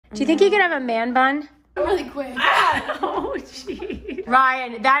Do you think you could have a man bun? Really quick. Oh, jeez.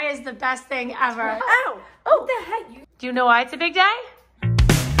 Ryan, that is the best thing ever. Ow! What the heck? Do you know why it's a big day?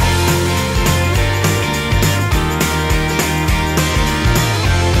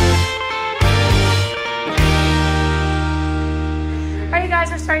 All right, you guys,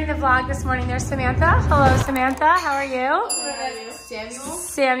 we're starting the vlog this morning. There's Samantha. Hello, Samantha. How are you? Samuel.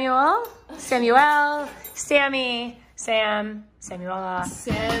 Samuel. Sammy. Sam. Samuela.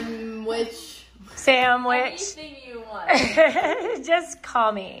 Sandwich. Anything you want. Just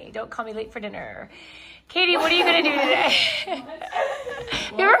call me. Don't call me late for dinner. Katie, what are you going to do today?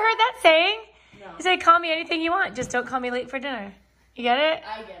 You ever heard that saying? No. You say, call me anything you want. Just don't call me late for dinner. You get it?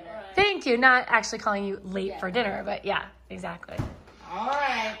 I get it. Thank you. Not actually calling you late for dinner, but yeah, exactly. All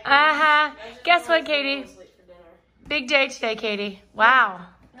right. Uh-huh. Guess what, Katie? Big day today, Katie. Wow.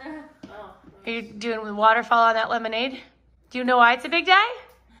 Are you doing the waterfall on that lemonade? Do you know why it's a big day?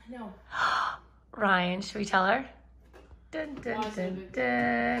 No. Ryan, should we tell her? Dun, dun, dun,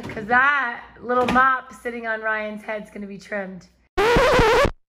 dun. Because that little mop sitting on Ryan's head is going to be trimmed.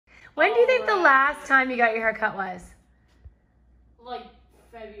 When do you think the last time you got your hair cut was? Like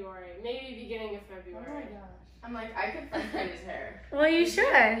February, maybe beginning of February. Oh my gosh. I'm like, I could French braid his hair. Well, you should.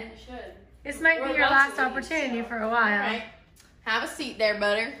 You should. This might be your last opportunity for a while. All right. Have a seat there,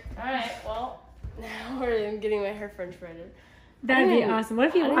 butter. Alright, well, now I'm getting my hair French braided. That'd be awesome. What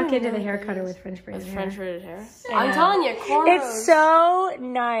if you walk into the hair cutter with French braided hair? French braided hair? Yeah. I'm telling you, cornrows. It's so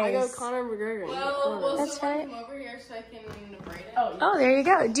nice. I go Conor McGregor. Well, That's right. come over here so I can braid it. Oh, Oh, there you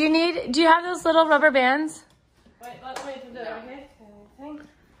go. Do you have those little rubber bands? wait, let me do that, okay?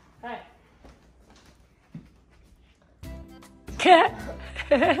 Alright.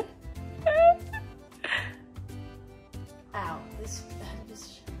 Ow.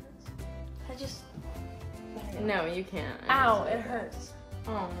 That just. No, you can't. Ow, it hurts.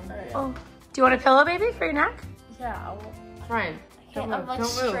 Oh. Oh, do you want a pillow, baby, for your neck? Yeah, I will. Ryan, don't move. I'm like Don't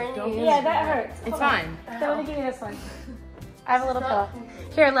move. straining Don't it. move. Yeah, that hurts. It's fine. So let me give you this one. I have a little pillow.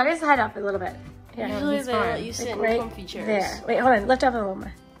 Here, let his head up a little bit. Here. Usually he's they fine. let you sit in Right comfy chairs. there. Wait, hold on. Lift up a little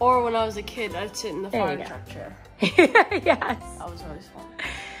more. Or when I was a kid, I'd sit in the There fire you go. truck chair. Yes. That was always fun.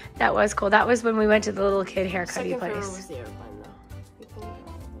 That was cool. That was when we went to the little kid haircutty Second favorite place. was the airplane,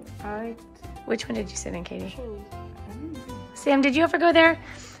 though. Which one did you sit in, Katie? Sam, did you ever go there?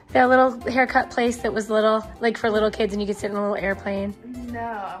 That little haircut place that was little, like for little kids, and you could sit in a little airplane?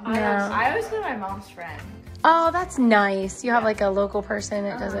 No. No. I always go to my mom's friend. Oh, that's nice. You have like a local person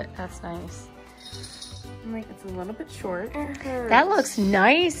that does it. That's nice. I'm like, it's a little bit short. That looks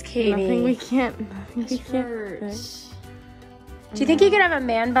nice, Katie. Nothing we can't. It hurts. Do you think you could have a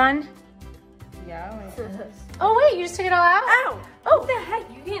man bun? Yeah. Oh, wait, you just took it all out? Ow! Oh, what the heck?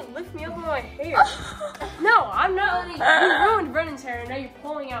 You can't lift me up with my hair. No, I'm not letting you. You ruined Brennan's hair and now you're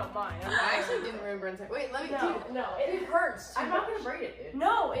pulling out mine. I actually didn't ruin Brennan's hair. Wait, let me do No, it hurts. I'm not gonna braid it, dude.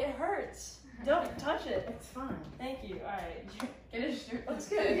 No, it hurts. Don't touch it. It's fine. Thank you. Alright. It is true. Let's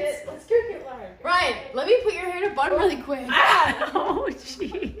go get Lauren. Ryan, let me put your hair in a bun really quick. Oh,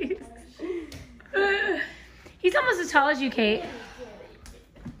 jeez. He's almost as tall as you, Kate.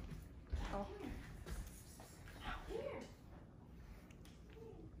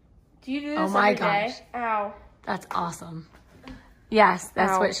 Do you do this Oh my every day? gosh. Ow. That's awesome. Yes,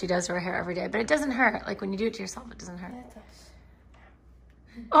 that's Ow. what she does to her hair every day. But it doesn't hurt. Like when you do it to yourself, it doesn't hurt.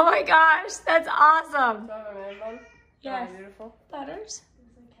 Oh my gosh, that's awesome. Do I have a man bun? Yes. Oh, beautiful. Butters.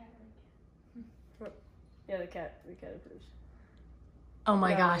 Yeah, the cat approves. Oh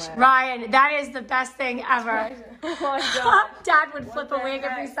my No gosh. way. Ryan, that is the best thing ever. Oh my god. Dad would flip a wig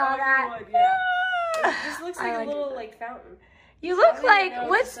if he saw that. It just looks like I a like little like fountain. You look I don't like, even know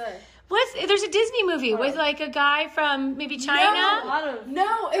what to say. there's a Disney movie with like a guy from maybe A China. lot of.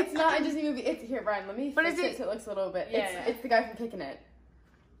 No, it's not a Disney movie. It's here, Brian. Let me What fix is it it? so it looks a little bit. Yeah, it's, yeah. it's the guy from Kicking It.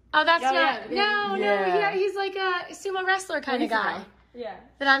 Oh, that's Yeah, not, yeah. no, Yeah. he's like a sumo wrestler kind of He's a guy guy. Yeah.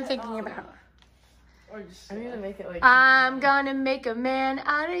 that I'm thinking about. Or just. I'm gonna make it like. I'm gonna make a man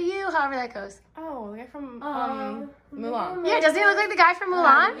out of you, however that goes. Oh, the guy from Oh. Mulan. Yeah, doesn't he look like the guy from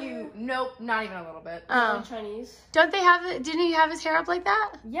Mulan? Nope, not even a little bit. Oh, Chinese. don't they have it? Didn't he have his hair up like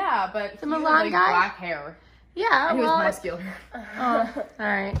that? Yeah, but The he had, Mulan like guy? black hair. Yeah, And he was well, muscular. oh, all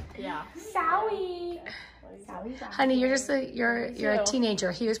right. Yeah. Sorry. Honey, you're just you're a too.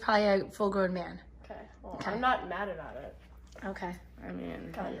 teenager. He was probably a full-grown man. Okay. Well, Okay. I'm not mad about it. Okay. I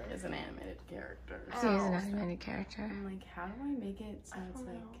mean, he is an animated character. So he's an animated character. I'm like, how do I make it so it's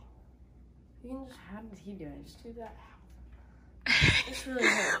like, You can just. how did he do it? Just do that. This really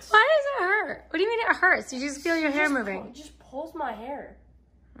hurts. Why does it hurt? What do you mean it hurts? You just feel your hair moving. It just pulls my hair.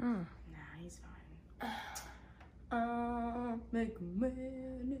 Mm. Nah, he's fine. Make a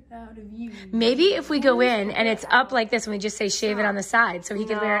man proud of you. Maybe if we go in and it's up like this and we just say shave it on the side, so he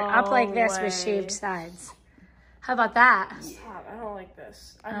could wear it up like this with shaved sides. How about that? Stop, I don't like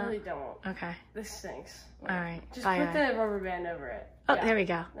this. I really don't. Okay. This stinks. All right. Just Bye, put Ryan. the rubber band over it. Oh, Yeah. there we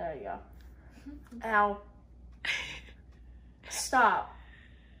go. There you go. Ow. Stop.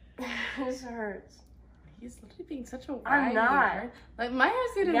 This hurts. He's literally being such a I'm not. Like, my hair's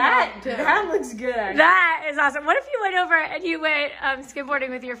gonna That looks good, actually. That is awesome. What if you went over and you went skimboarding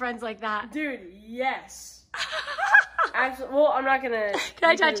with your friends like that? Dude, yes. Actually, well, I'm not gonna. Can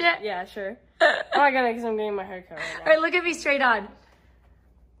I touch it? Yeah, sure. I'm not gonna because I'm getting my hair cut right now. All right, look at me straight on.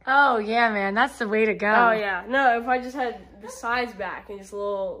 Oh, yeah, man. That's the way to go. Oh, yeah. No, if I just had the sides back and just a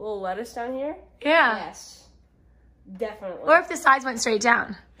little lettuce down here. Yeah. Yes. Definitely. Or if the sides went straight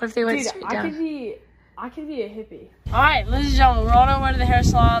down. What if they went Dude, straight I down? could be a hippie. All right, ladies and gentlemen, we're on our way to the hair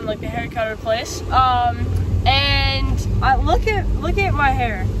salon, like the haircutter place. And look at my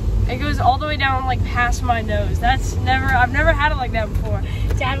hair. It goes all the way down, like past my nose. I've never had it like that before.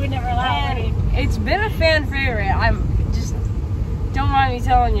 Dad would never allow it. It's been a fan favorite. Don't mind me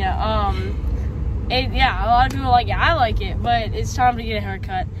telling you. Yeah, a lot of people are like it. I like it, but it's time to get a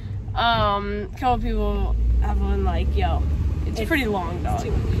haircut. A couple people have been like, yo, it's pretty long, dog. So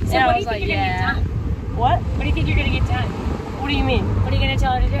And what do I you was think like, you're yeah. gonna get done? What? What do you think you're gonna get done? What do you mean? What are you gonna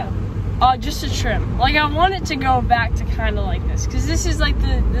tell her to do? Just a trim. Like, I want it to go back to kind of like this, because this is like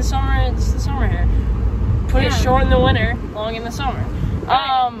the summer. It's the summer hair. Put it short in the winter, long in the summer.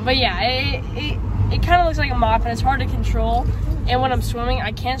 But yeah, it kind of looks like a mop, and it's hard to control. And when I'm swimming,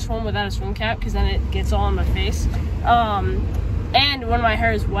 I can't swim without a swim cap because then it gets all on my face. And when my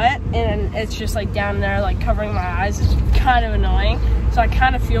hair is wet and it's just like down there, like covering my eyes, it's kind of annoying. So I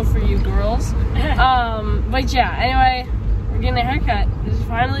kind of feel for you girls. But yeah, anyway, we're getting a haircut. This is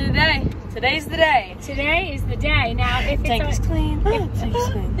finally the day. Today's the day. Today is the day. Now, if Tank is clean. Tank is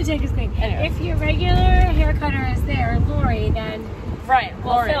clean. The tank is clean. Anyway. If your regular hair cutter is there, Lori, then Right,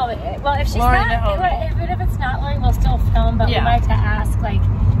 we'll Lori. film it. Well, if she's Lori, not, even if it's not Lori, we'll still film. But Yeah. we like to ask, like,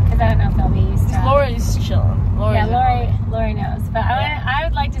 because I don't know if they'll be used to. Lori's chilling. Lori's Lori knows. But I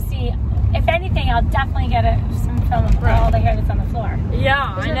would like to see. If anything, I'll definitely get some film of all the hair that's on the floor.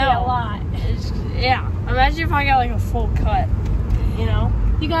 Yeah, There's I gonna be a know. lot. Yeah, imagine if I got like a full cut, you know?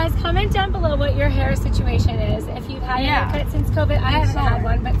 You guys, comment down below what your hair situation is. If you've had a haircut since COVID, I haven't had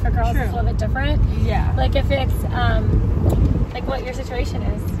one, but for girls it's a little bit different. Yeah. Like if it's like what your situation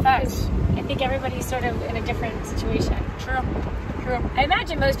is. Facts. I think everybody's sort of in a different situation. True. I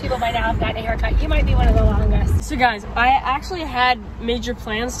imagine most people by now have gotten a haircut. You might be one of the longest. So guys, I actually had major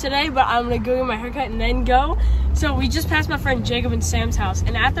plans today, but I'm gonna go get my haircut and then go. So we just passed my friend Jacob and Sam's house,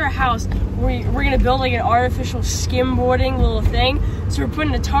 and at their house, we're gonna build like an artificial skimboarding little thing. So we're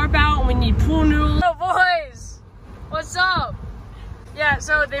putting a tarp out, and we need pool noodles. Oh boys, what's up? Yeah,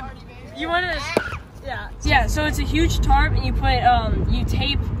 so you wanted to, yeah. So it's a huge tarp, and you put you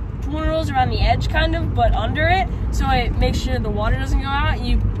tape pool noodles around the edge, kind of, but under it, so it makes sure the water doesn't go out.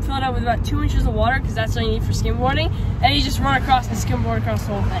 You fill it up with about 2 inches of water, because that's all you need for skimboarding, and you just run across and skimboard across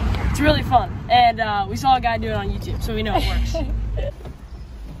the whole thing. It's really fun, and we saw a guy do it on YouTube, so we know it works.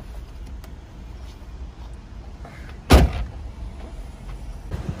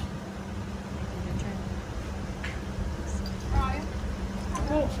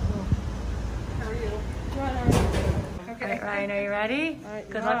 Okay, Ryan, are you ready? All right,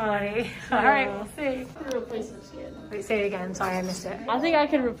 Good luck, buddy. All right, we'll see. Replace this kid. Wait, say it again. Sorry, I missed it. I think I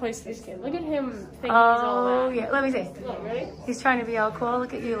could replace this kid. Look at him thinking he's all Oh, that. yeah. Let me see. Look, ready? He's trying to be all cool.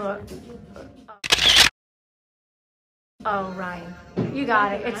 Look at you, look. Oh, Ryan. You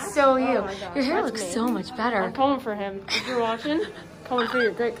got it. It's so you. my gosh, Your hair that's looks me. so much better. I'm coming for him. If you're watching, coming for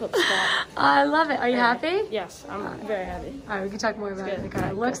your great clip spot. I love it. Are you happy? Yes, I'm very happy. All right, we can talk more about it in the car.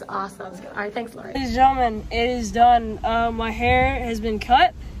 It looks awesome. All right, thanks, Lori. Ladies and gentlemen, it is done. My hair has been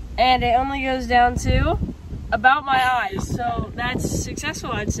cut, and it only goes down to about my eyes, so that's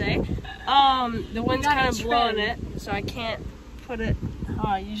successful, I'd say. The wind's kind of blowing it, so I can't put it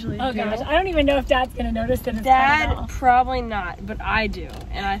how I usually do. Oh, gosh. I don't even know if Dad's going to notice that it's Dad, probably not, but I do,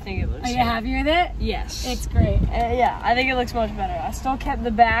 and I think it looks Are you good. happy with it? Yes. It's great. Yeah, I think it looks much better. I still kept the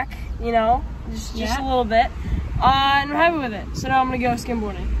back, you know, just a little bit. And I'm happy with it. So now I'm going to go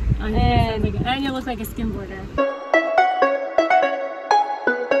skimboarding. And you look like a skimboarder.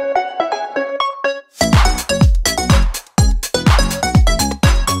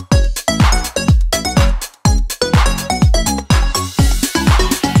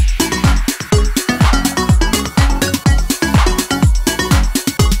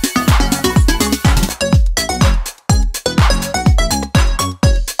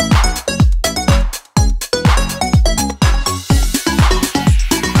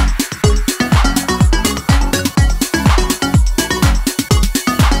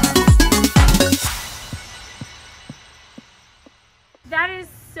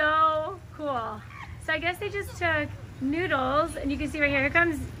 can see right here. Here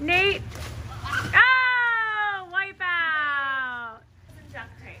comes Nate. Oh, wipeout.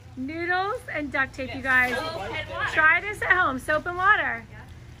 Noodles and duct tape, you guys. Try this at home. Soap and water.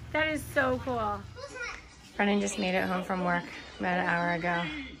 That is so cool. Brennan just made it home from work about an hour ago.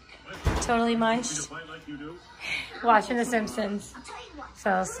 Totally munched. Watching The Simpsons.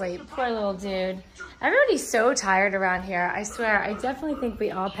 Fell asleep. Poor little dude. Everybody's so tired around here. I swear, I definitely think we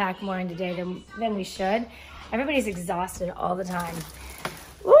all pack more in today than we should. Everybody's exhausted all the time.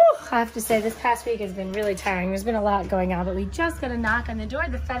 Ooh, I have to say, this past week has been really tiring. There's been a lot going on, but we just got a knock on the door.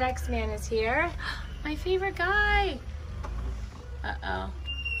 The FedEx man is here. My favorite guy. Uh-oh.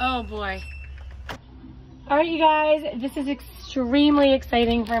 Oh, boy. All right, you guys, this is extremely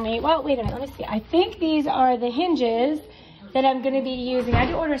exciting for me. Well, wait a minute, let me see. I think these are the hinges that I'm gonna be using. I had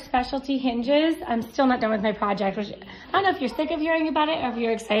to order specialty hinges. I'm still not done with my project, which I don't know if you're sick of hearing about it or if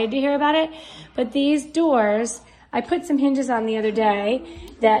you're excited to hear about it, but these doors, I put some hinges on the other day,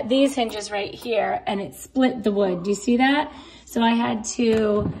 that these hinges right here, and it split the wood. Do you see that? So I had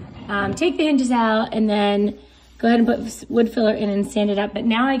to take the hinges out and then go ahead and put wood filler in and sand it up. But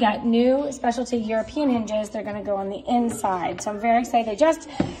now I got new specialty European hinges. They're gonna go on the inside. So I'm very excited. They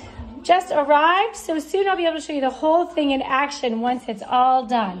just arrived, so soon I'll be able to show you the whole thing in action once it's all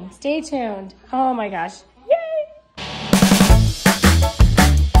done. Stay tuned. Oh my gosh. Yay!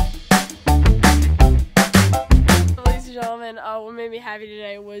 Ladies and gentlemen, what made me happy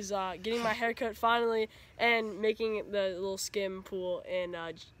today was getting my haircut finally and making the little skim pool in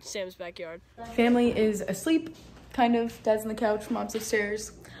Sam's backyard. Family is asleep, kind of. Dad's on the couch, mom's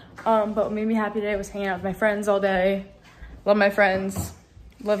upstairs. But what made me happy today was hanging out with my friends all day. Love my friends.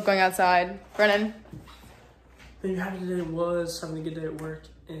 Love going outside. Brennan? Being happy today was having a good day at work,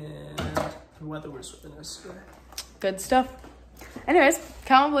 and the weather was really nice today. Good stuff. Anyways,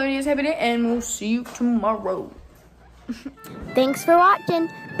 comment below your happy day, and we'll see you tomorrow. Thanks for watching.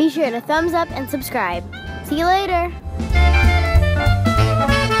 Be sure to thumbs up and subscribe. See you later.